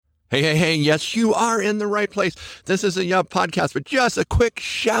Hey, yes, you are in the right place. This is a Yup podcast, but just a quick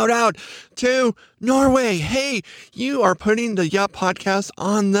shout out to Norway. Hey, you are putting the Yup podcast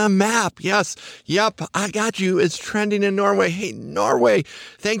on the map. Yes, Yup, I got you. It's trending in Norway. Hey, Norway,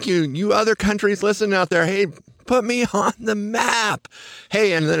 thank you. You other countries listening out there, hey, put me on the map.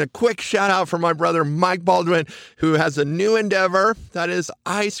 Hey, and then a quick shout out for my brother, Mike Baldwin, who has a new endeavor. That is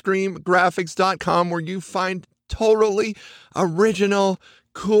icecreamgraphics.com, where you find totally original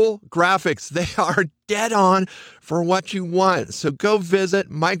cool graphics. They are dead on for what you want. So go visit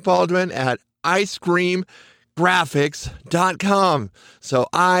Mike Baldwin at icecreamgraphics.com. So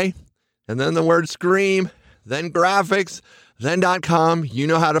and then the word scream, then graphics, then .com. You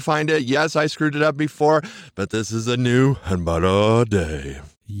know how to find it. Yes, I screwed it up before, but this is a new and better day.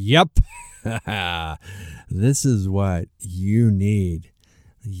 Yep. This is what you need.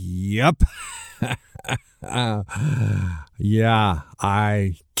 Yep. Yeah,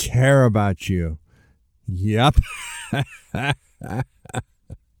 I care about you. Yep.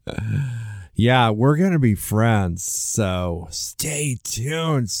 Yeah, we're going to be friends, so stay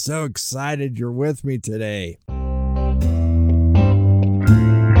tuned. So excited you're with me today.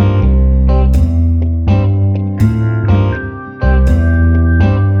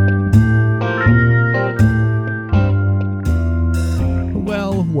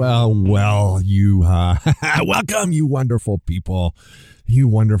 Well, you, welcome, you wonderful people, you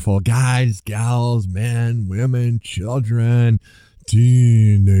wonderful guys, gals, men, women, children,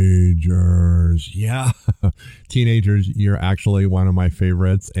 teenagers. Yeah, teenagers, you're actually one of my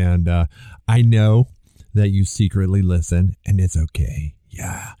favorites, and I know that you secretly listen, and it's okay.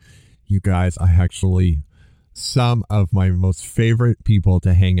 Yeah, you guys, I actually, some of my most favorite people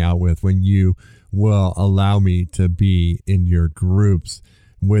to hang out with when you will allow me to be in your groups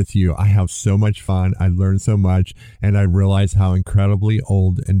with you. I have so much fun. I learn so much, and I realize how incredibly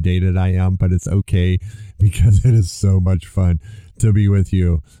old and dated I am, but it's okay because it is so much fun to be with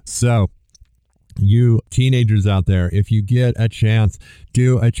you. So you teenagers out there, if you get a chance,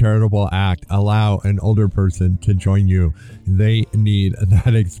 do a charitable act. Allow an older person to join you. They need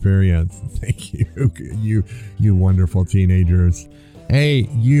that experience. Thank you, you wonderful teenagers. Hey,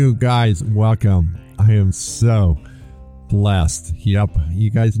 you guys, welcome. I am so blessed. Yep.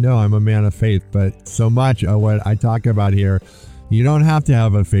 You guys know I'm a man of faith, but so much of what I talk about here, you don't have to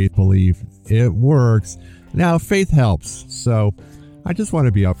have a faith belief. It works. Now, faith helps. So I just want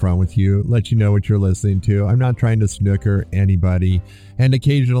to be upfront with you, let you know what you're listening to. I'm not trying to snooker anybody. And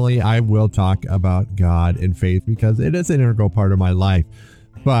occasionally I will talk about God and faith because it is an integral part of my life.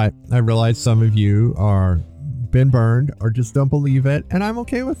 But I realize some of you are been burned or just don't believe it. And I'm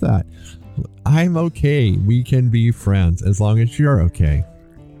okay with that. I'm okay. We can be friends as long as you're okay.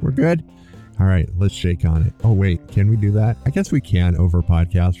 We're good? All right, let's shake on it. Oh, wait, can we do that? I guess we can over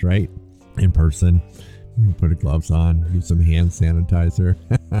podcast, right? In person. Put gloves on, do some hand sanitizer.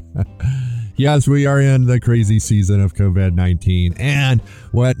 Yes, we are in the crazy season of COVID-19. And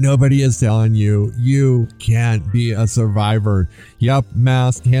what nobody is telling you, you can't be a survivor. Yep,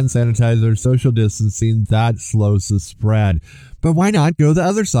 mask, hand sanitizer, social distancing, that slows the spread. But why not go the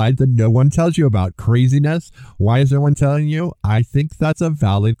other side that no one tells you about? Craziness? Why is no one telling you? I think that's a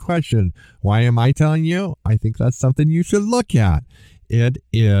valid question. Why am I telling you? I think that's something you should look at. It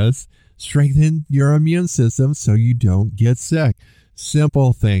is strengthen your immune system so you don't get sick.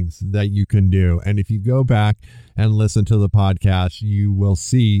 Simple things that you can do. And if you go back and listen to the podcast, you will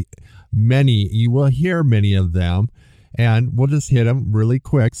see you will hear many of them. And we'll just hit them really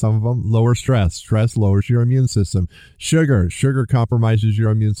quick. Some of them lower stress. Stress lowers your immune system. Sugar compromises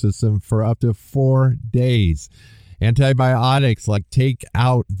your immune system for up to 4 days. Antibiotics, like take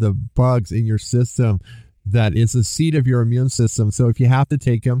out the bugs in your system that is the seat of your immune system. So if you have to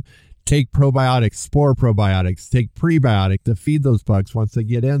take them, take probiotics, spore probiotics, take prebiotic to feed those bugs once they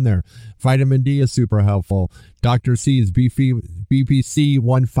get in there. Vitamin D is super helpful. Dr. C's BPC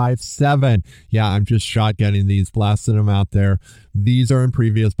 157. Yeah, I'm just shotgunning these, blasting them out there. These are in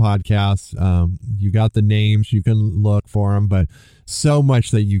previous podcasts. You got the names, you can look for them, but so much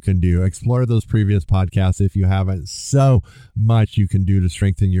that you can do. Explore those previous podcasts if you haven't. So much you can do to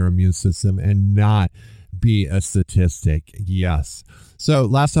strengthen your immune system and not be a statistic. Yes. So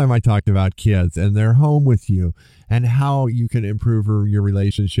last time I talked about kids and they're home with you and how you can improve your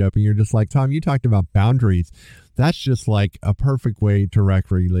relationship. And you're just like, Tom, you talked about boundaries. That's just like a perfect way to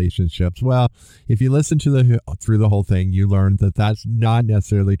wreck relationships. Well, if you listen to through the whole thing, you learn that that's not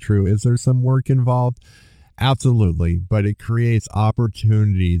necessarily true. Is there some work involved? Absolutely. But it creates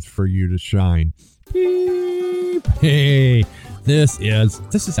opportunities for you to shine. Beep. Hey, This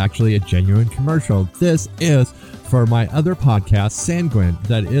is actually a genuine commercial. This is for my other podcast, Sanguine,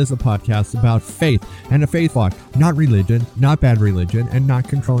 that is a podcast about faith and a faith walk, not religion, not bad religion, and not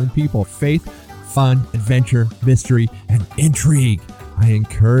controlling people. Faith, fun, adventure, mystery, and intrigue. I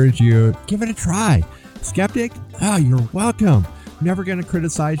encourage you, give it a try. Skeptic? Oh, you're welcome. Never going to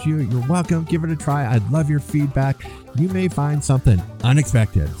criticize you. You're welcome. Give it a try. I'd love your feedback. You may find something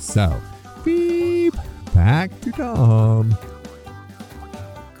unexpected. So, beep, back to Tom.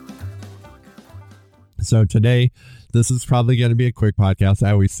 So today, this is probably going to be a quick podcast.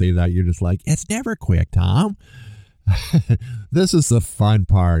 I always say that. You're just like, it's never quick, Tom. This is the fun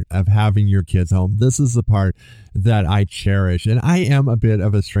part of having your kids home. This is the part that I cherish. And I am a bit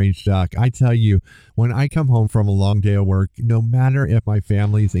of a strange duck. I tell you, when I come home from a long day of work, no matter if my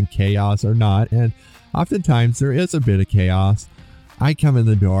family's in chaos or not, and oftentimes there is a bit of chaos, I come in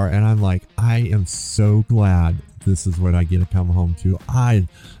the door and I'm like, I am so glad this is what I get to come home to. I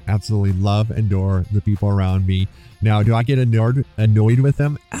absolutely love and adore the people around me. Now, do I get annoyed with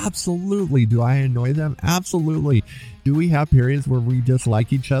them? Absolutely. Do I annoy them? Absolutely. Do we have periods where we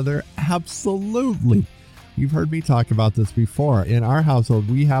dislike each other? Absolutely. You've heard me talk about this before. In our household,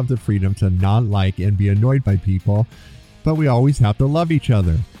 we have the freedom to not like and be annoyed by people, but we always have to love each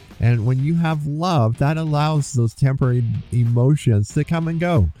other. And when you have love, that allows those temporary emotions to come and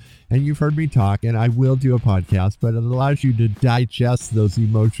go. And you've heard me talk, and I will do a podcast, but it allows you to digest those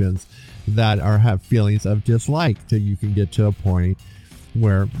emotions that have feelings of dislike till you can get to a point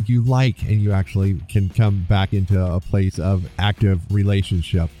where you like and you actually can come back into a place of active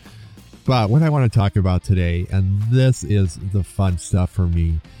relationship. But what I want to talk about today, and this is the fun stuff for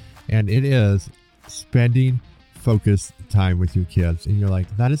me, and it is spending focused time with your kids. And you're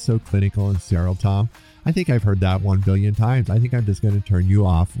like, that is so clinical and sterile, Tom. I think I've heard that 1 billion times. I think I'm just going to turn you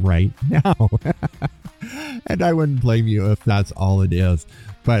off right now. And I wouldn't blame you if that's all it is.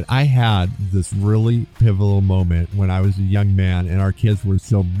 But I had this really pivotal moment when I was a young man and our kids were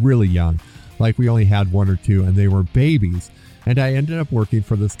still really young. Like we only had 1 or 2 and they were babies. And I ended up working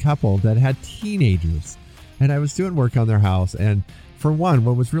for this couple that had teenagers. And I was doing work on their house. And for one,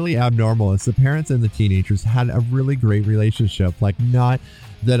 what was really abnormal is the parents and the teenagers had a really great relationship, like not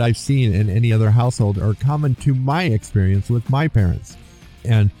that I've seen in any other household or common to my experience with my parents.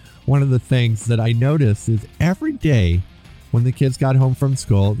 And one of the things that I noticed is every day when the kids got home from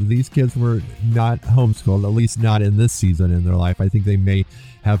school, these kids were not homeschooled, at least not in this season in their life. I think they may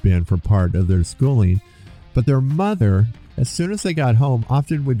have been for part of their schooling, but their mother, as soon as they got home,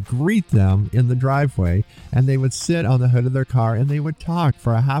 often would greet them in the driveway, and they would sit on the hood of their car and they would talk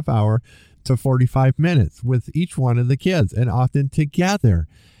for a half hour to 45 minutes with each one of the kids, and often together.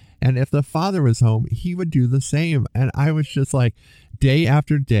 And if the father was home, he would do the same. And I was just like, day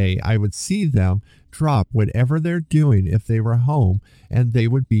after day, I would see them drop whatever they're doing if they were home, and they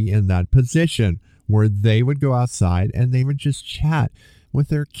would be in that position where they would go outside and they would just chat with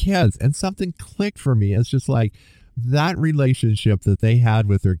their kids. And something clicked for me. It's just like, that relationship that they had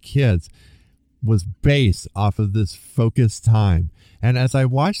with their kids was based off of this focused time. And as I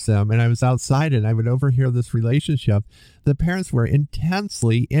watched them and I was outside and I would overhear this relationship, the parents were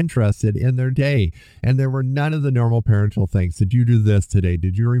intensely interested in their day. And there were none of the normal parental things. Did you do this today?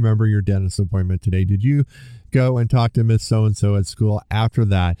 Did you remember your dentist appointment today? Did you go and talk to Miss So-and-so at school after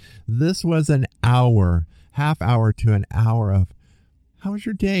that? This was an hour, half hour to an hour of, how was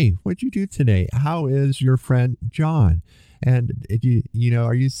your day? What'd you do today? How is your friend John? And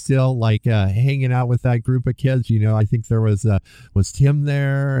are you still like hanging out with that group of kids? I think there was Tim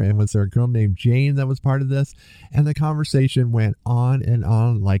there, and was there a girl named Jane that was part of this? And the conversation went on and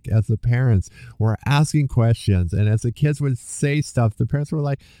on, like as the parents were asking questions, and as the kids would say stuff, the parents were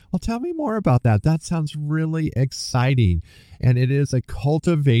like, well, tell me more about that. That sounds really exciting. And it is a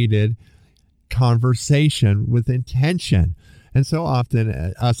cultivated conversation with intention. And so often,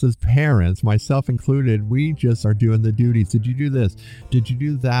 us as parents, myself included, we just are doing the duties. Did you do this? Did you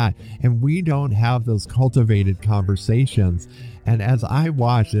do that? And we don't have those cultivated conversations. And as I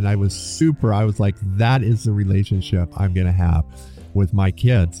watched, and I was like, that is the relationship I'm going to have with my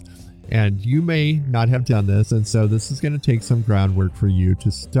kids. And you may not have done this. And so this is going to take some groundwork for you to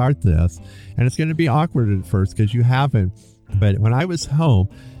start this. And it's going to be awkward at first because you haven't. But when I was home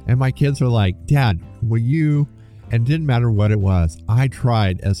and my kids were like, Dad, will you... And it didn't matter what it was. I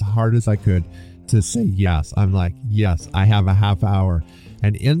tried as hard as I could to say yes. I'm like, yes, I have a half hour.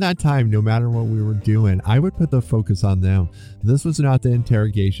 And in that time, no matter what we were doing, I would put the focus on them. This was not the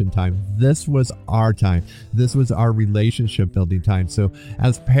interrogation time. This was our time. This was our relationship building time. So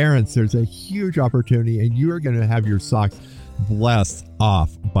as parents, there's a huge opportunity, and you are going to have your socks blessed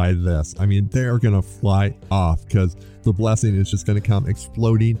off by this. I mean, they are going to fly off because the blessing is just going to come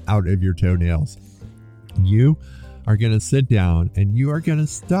exploding out of your toenails. You are going to sit down and you are going to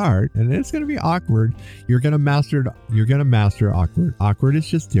start, and it's going to be awkward. You're going to master awkward. Awkward is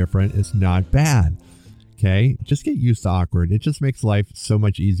just different. It's not bad. Okay. Just get used to awkward. It just makes life so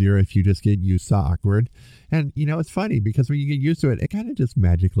much easier if you just get used to awkward. And it's funny because when you get used to it, it kind of just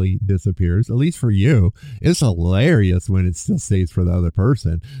magically disappears. At least for you. It's hilarious when it still stays for the other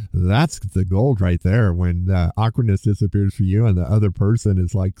person. That's the gold right there. When the awkwardness disappears for you and the other person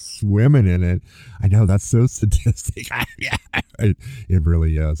is like swimming in it. I know that's so sadistic. It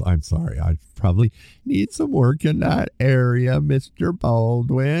really is. I'm sorry. I probably need some work in that area, Mr.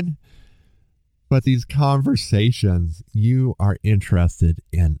 Baldwin. But these conversations, you are interested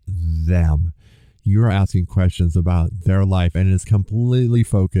in them. You are asking questions about their life, and it's completely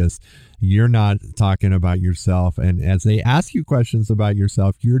focused. You're not talking about yourself. And as they ask you questions about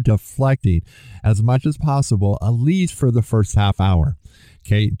yourself, you're deflecting as much as possible, at least for the first half hour.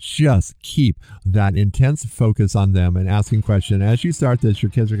 Okay, just keep that intense focus on them and asking questions. As you start this,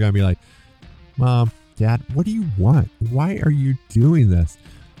 your kids are going to be like, Mom, Dad, what do you want? Why are you doing this?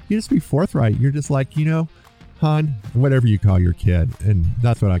 You just be forthright. You're just like, hon, whatever you call your kid. And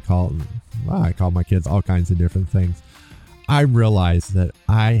that's what I call my kids all kinds of different things. I realize that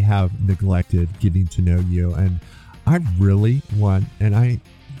I have neglected getting to know you, and I really want, and I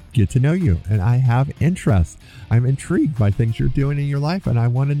get to know you, and I have interest. I'm intrigued by things you're doing in your life, and I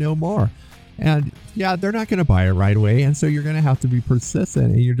want to know more. And yeah, they're not going to buy it right away. And so you're going to have to be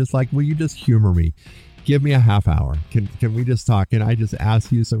persistent, and you're just like, will you just humor me? Give me a half hour. Can we just talk? Can I just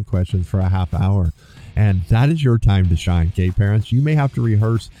ask you some questions for a half hour? And that is your time to shine, okay, parents? You may have to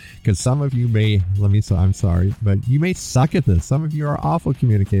rehearse because some of you I'm sorry, but you may suck at this. Some of you are awful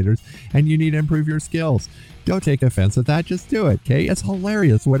communicators and you need to improve your skills. Don't take offense at that. Just do it, okay? It's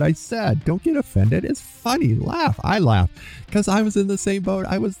hilarious what I said. Don't get offended. It's funny. Laugh. I laugh because I was in the same boat.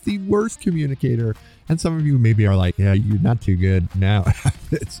 I was the worst communicator. And some of you maybe are like, yeah, you're not too good now.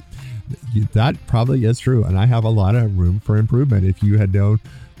 That probably is true. And I have a lot of room for improvement. If you had known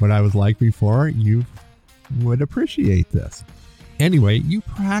what I was like before, you would appreciate this. Anyway, you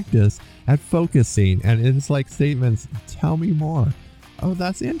practice at focusing, and it's like statements. Tell me more. Oh,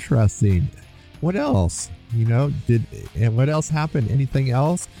 that's interesting. What else? And what else happened? Anything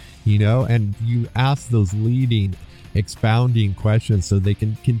else? And you ask those leading, expounding questions so they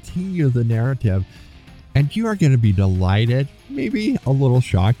can continue the narrative. And you are going to be delighted, maybe a little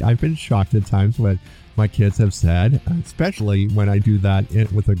shocked. I've been shocked at times what my kids have said, especially when I do that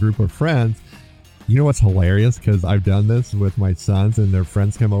with a group of friends. You know what's hilarious? Because I've done this with my sons and their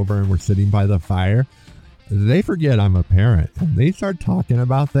friends come over and we're sitting by the fire. They forget I'm a parent and they start talking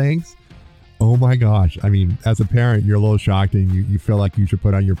about things. Oh my gosh. I mean, as a parent, you're a little shocked and you feel like you should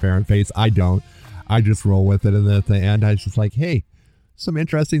put on your parent face. I don't. I just roll with it. And then at the end, I was just like, hey, some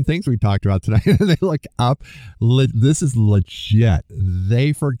interesting things we talked about tonight. They look up. This is legit.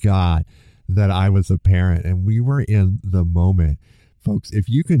 They forgot that I was a parent and we were in the moment. Folks, if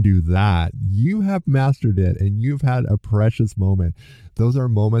you can do that, you have mastered it and you've had a precious moment. Those are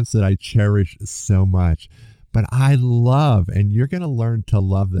moments that I cherish so much. But I love, and you're going to learn to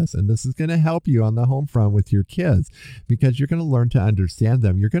love this. And this is going to help you on the home front with your kids because you're going to learn to understand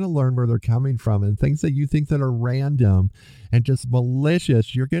them. You're going to learn where they're coming from and things that you think that are random and just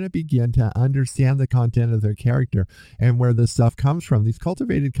malicious. You're going to begin to understand the content of their character and where this stuff comes from. These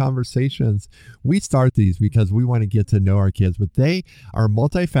cultivated conversations, we start these because we want to get to know our kids, but they are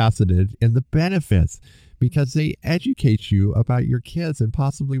multifaceted in the benefits because they educate you about your kids and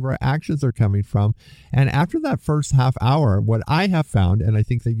possibly where actions are coming from. And after that first half hour, what I have found, and I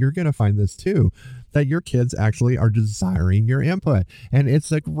think that you're going to find this too, that your kids actually are desiring your input. And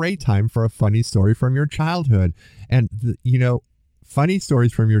it's a great time for a funny story from your childhood. And, funny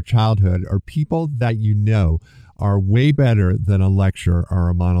stories from your childhood are people that are way better than a lecture or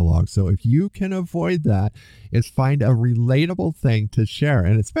a monologue. So if you can avoid that, is find a relatable thing to share.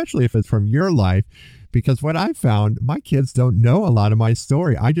 And especially if it's from your life, Because what I found, my kids don't know a lot of my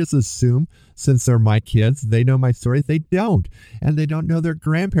story. I just assume since they're my kids, they know my story. They don't. And they don't know their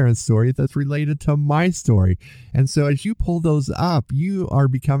grandparents' story that's related to my story. And so as you pull those up, you are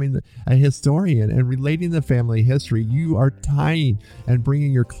becoming a historian and relating the family history. You are tying and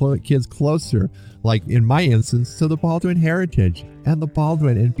bringing your kids closer, like in my instance, to the Baldwin heritage and the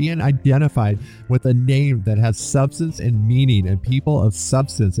Baldwin, and being identified with a name that has substance and meaning, and people of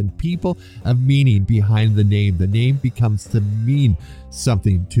substance and people of meaning behind the name. The name becomes to mean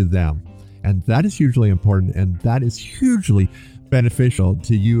something to them. And that is hugely important, and that is hugely beneficial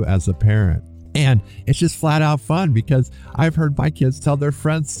to you as a parent. And it's just flat out fun, because I've heard my kids tell their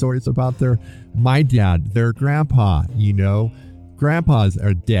friends stories about my dad, their grandpa, grandpa's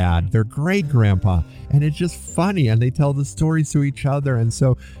or dad, their great grandpa. And it's just funny. And they tell the stories to each other. And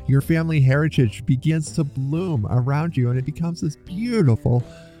so your family heritage begins to bloom around you, and it becomes this beautiful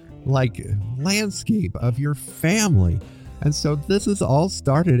landscape of your family. And so this is all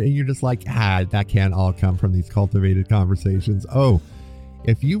started, and you're just like, that can't all come from these cultivated conversations. Oh,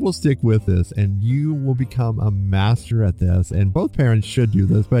 if you will stick with this, and you will become a master at this, and both parents should do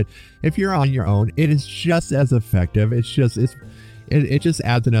this, but if you're on your own, it is just as effective. It just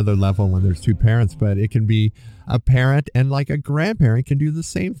adds another level when there's two parents, but it can be a parent and like a grandparent can do the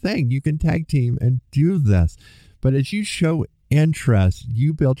same thing. You can tag team and do this. But as you show interest,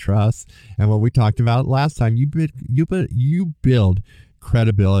 you build trust. And what we talked about last time, you build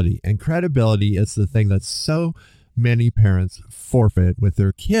credibility. And credibility is the thing that so many parents forfeit with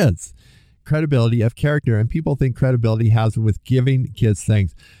their kids. Credibility of character. And people think credibility has with giving kids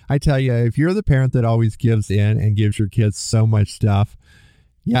things. I tell you, if you're the parent that always gives in and gives your kids so much stuff,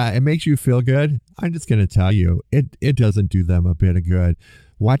 yeah, it makes you feel good. I'm just going to tell you, it doesn't do them a bit of good.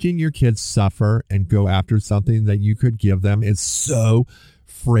 Watching your kids suffer and go after something that you could give them is so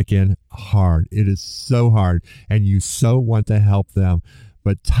freaking hard. It is so hard, and you so want to help them.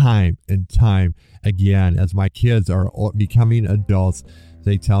 But time and time again, as my kids are becoming adults,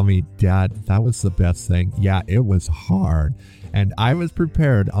 they tell me, Dad, that was the best thing. Yeah, it was hard. And I was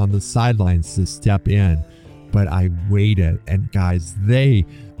prepared on the sidelines to step in, but I waited. And guys, they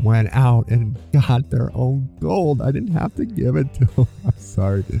went out and got their own gold. I didn't have to give it to them. I'm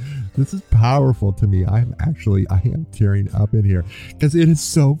sorry. This is powerful to me. I am tearing up in here because it is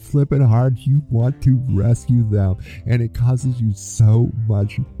so flippin' hard. You want to rescue them, and it causes you so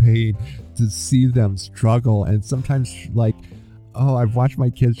much pain to see them struggle. And sometimes I've watched my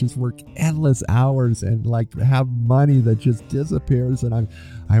kids just work endless hours and have money that just disappears, and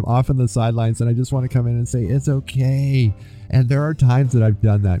I'm off on the sidelines, and I just want to come in and say, it's okay. And there are times that I've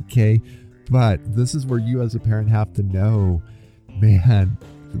done that, okay? But this is where you as a parent have to know, man,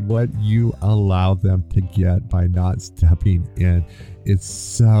 what you allow them to get by not stepping in is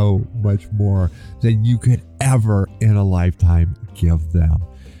so much more than you could ever in a lifetime give them.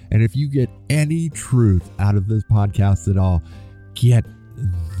 And if you get any truth out of this podcast at all, get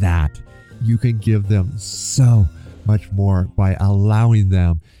that. You can give them so much more by allowing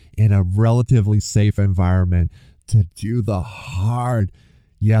them in a relatively safe environment to do the hard,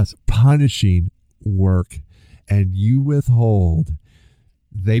 yes, punishing work, and you withhold.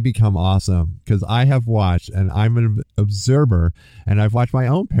 They become awesome, because I have watched, and I'm an observer, and I've watched my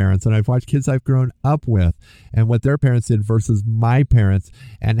own parents, and I've watched kids I've grown up with and what their parents did versus my parents,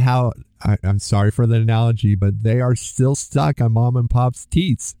 and how I'm sorry for the analogy, but they are still stuck on mom and pop's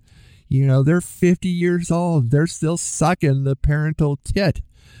teats. They're 50 years old. They're still sucking the parental tit.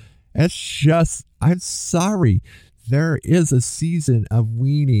 It's just, I'm sorry. There is a season of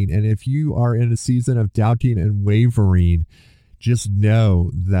weaning. And if you are in a season of doubting and wavering, just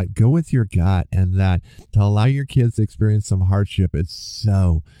know that go with your gut, and that to allow your kids to experience some hardship is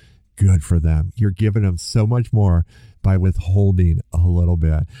so good for them. You're giving them so much more by withholding a little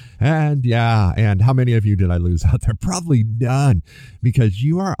bit. And how many of you did I lose out there? Probably none, because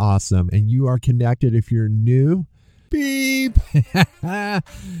you are awesome and you are connected. If you're new, beep.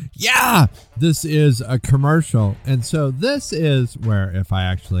 Yeah, this is a commercial. And so this is where, if I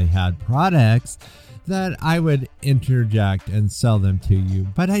actually had products, that I would interject and sell them to you,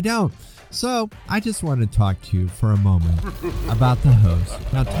 but I don't. So I just want to talk to you for a moment about the host.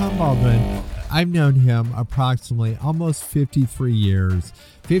 Now, Tom Baldwin, I've known him approximately almost 52 years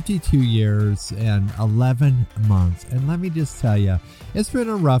and 11 months. And let me just tell you, it's been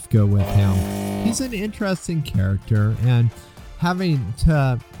a rough go with him. He's an interesting character, and having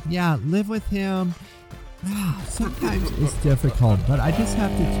to, live with him, sometimes it's difficult. But I just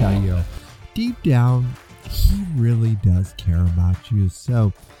have to tell you, deep down, he really does care about you.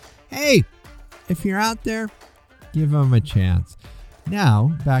 So, hey, if you're out there, give him a chance.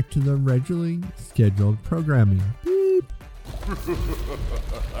 Now, back to the regularly scheduled programming. Beep.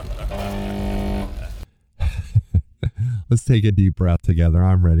 Let's take a deep breath together.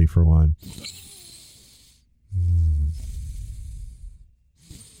 I'm ready for one.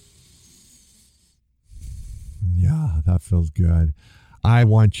 Yeah, that feels good. I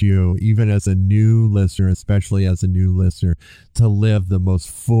want you, even as a new listener, especially as a new listener, to live the most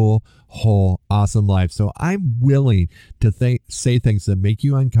full, whole, awesome life. So I'm willing to say things that make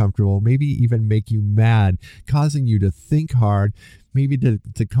you uncomfortable, maybe even make you mad, causing you to think hard, maybe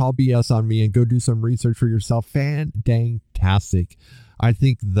to call BS on me and go do some research for yourself. Fan-dang-tastic. I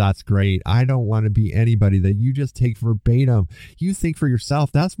think that's great. I don't want to be anybody that you just take verbatim. You think for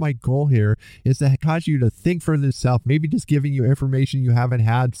yourself. That's my goal here, is to cause you to think for yourself, maybe just giving you information you haven't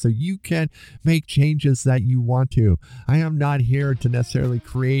had so you can make changes that you want to. I am not here to necessarily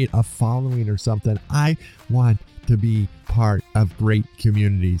create a following or something. I want to be part of great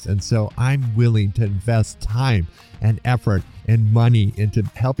communities. And so I'm willing to invest time and effort and money into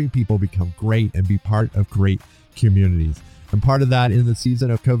helping people become great and be part of great communities. And part of that in the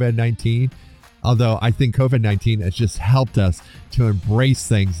season of COVID-19, although I think COVID-19 has just helped us to embrace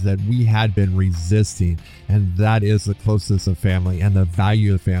things that we had been resisting. And that is the closeness of family and the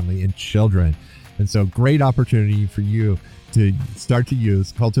value of family and children. And so great opportunity for you to start to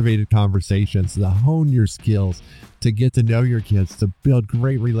use cultivated conversations, to hone your skills, to get to know your kids, to build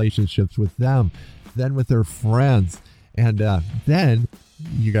great relationships with them, then with their friends. And then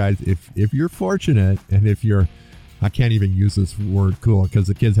you guys, if you're fortunate, and if you're, I can't even use this word cool because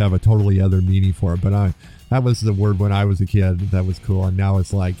the kids have a totally other meaning for it. But that was the word when I was a kid that was cool. And now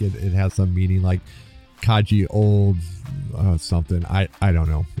it's like it has some meaning like Kaji old something. I don't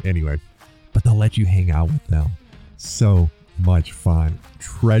know. Anyway, but they'll let you hang out with them. So much fun.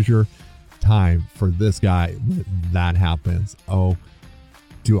 Treasure time for this guy when that happens. Oh,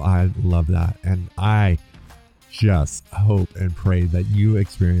 do I love that. And I just hope and pray that you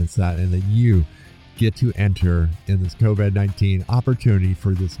experience that and that you get to enter in this COVID-19 opportunity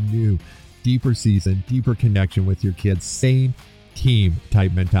for this new, deeper season, deeper connection with your kids, same team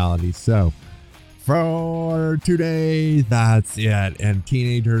type mentality. So for today, that's it. And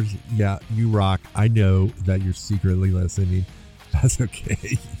teenagers, yeah, you rock. I know that you're secretly listening. That's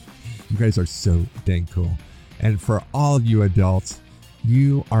okay. You guys are so dang cool. And for all you adults,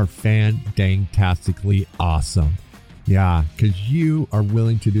 you are fan-dang-tastically awesome. Yeah, because you are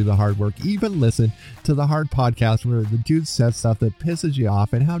willing to do the hard work, even listen to the hard podcast where the dude says stuff that pisses you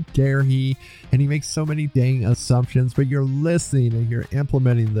off and how dare he, and he makes so many dang assumptions, but you're listening and you're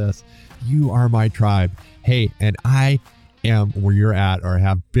implementing this. You are my tribe. Hey, and I am where you're at or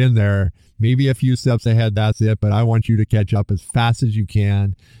have been there, maybe a few steps ahead, that's it, but I want you to catch up as fast as you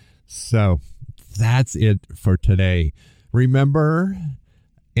can. So that's it for today. Remember,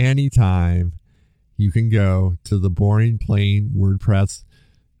 anytime you can go to the Boring Plain WordPress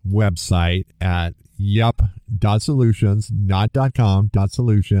website at yup.solutions, not .com,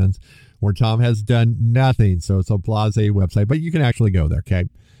 .solutions, where Tom has done nothing. So it's a blasé website, but you can actually go there, okay?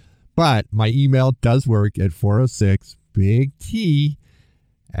 But my email does work at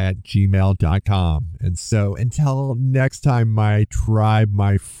 406bigt@gmail.com. And so until next time, my tribe,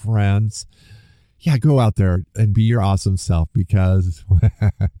 my friends, yeah, go out there and be your awesome self because,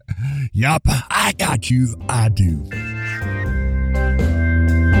 yup, I got you. I do.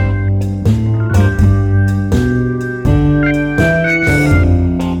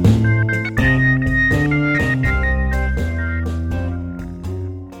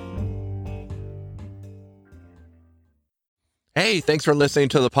 Hey, thanks for listening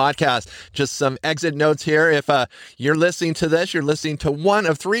to the podcast. Just some exit notes here. If you're listening to this, you're listening to one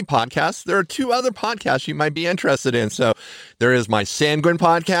of 3 podcasts. There are 2 other podcasts you might be interested in. So there is my Sanguine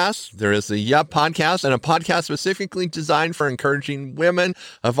podcast, there is the Yup podcast, and a podcast specifically designed for encouraging women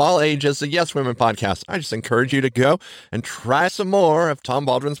of all ages, the Yes Women podcast. I just encourage you to go and try some more of Tom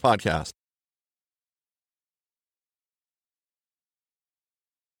Baldwin's podcast.